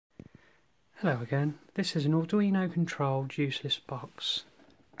Hello again, this is an Arduino controlled useless box.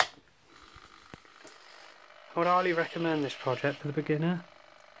 I would highly recommend this project for the beginner.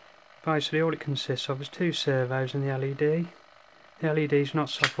 Basically all it consists of is two servos and the LED. The LED is not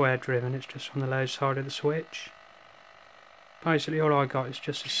software driven, it's just on the low side of the switch. Basically all I got is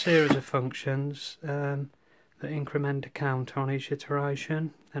just a series of functions that increment a count on each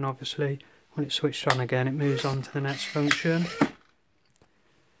iteration. Then obviously when it's switched on again it moves on to the next function.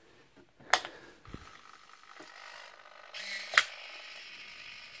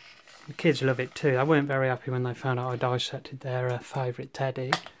 The kids love it too. They weren't very happy when they found out I dissected their favourite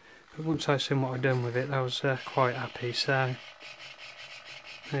teddy, but once I seen what I'd done with it, they was quite happy. So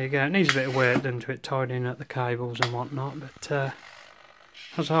there you go. It needs a bit of work done to it, tidying up the cables and whatnot, but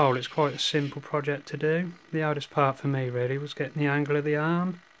as a whole, it's quite a simple project to do. The hardest part for me really was getting the angle of the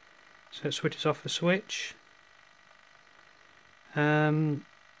arm, so it switches off the switch. And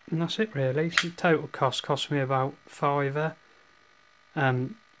that's it really. The total cost me about £5.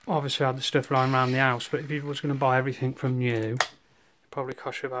 Obviously I had the stuff lying around the house, but if you was going to buy everything from new, it'd probably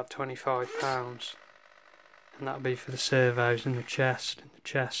cost you about £25. And that would be for the servos and the chest.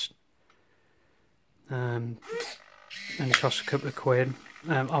 And it costs a couple of quid.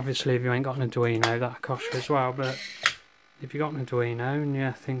 Obviously if you ain't got an Arduino, that'll cost you as well, but if you've got an Arduino and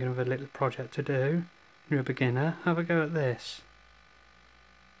you're thinking of a little project to do, you're a beginner, have a go at this.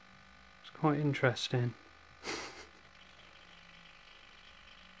 It's quite interesting.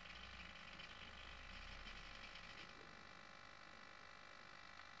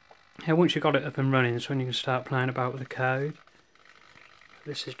 Yeah, once you've got it up and running, it's when you can start playing about with the code.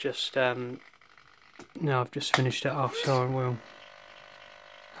 This is just, I've just finished it off, so I will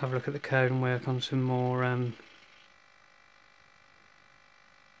have a look at the code and work on some more. I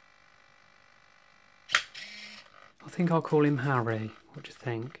think I'll call him Harry. What do you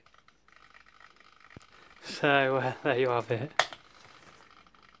think? So, there you have it.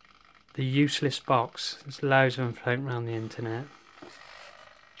 The useless box. There's loads of them floating around the internet.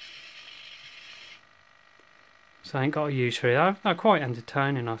 So I ain't got a use for it. They're quite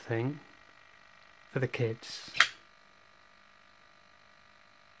entertaining, I think, for the kids.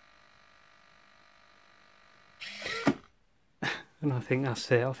 And I think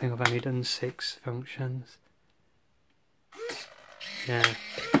that's it. I think I've only done 6 functions.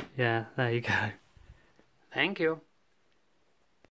 Yeah, there you go. Thank you.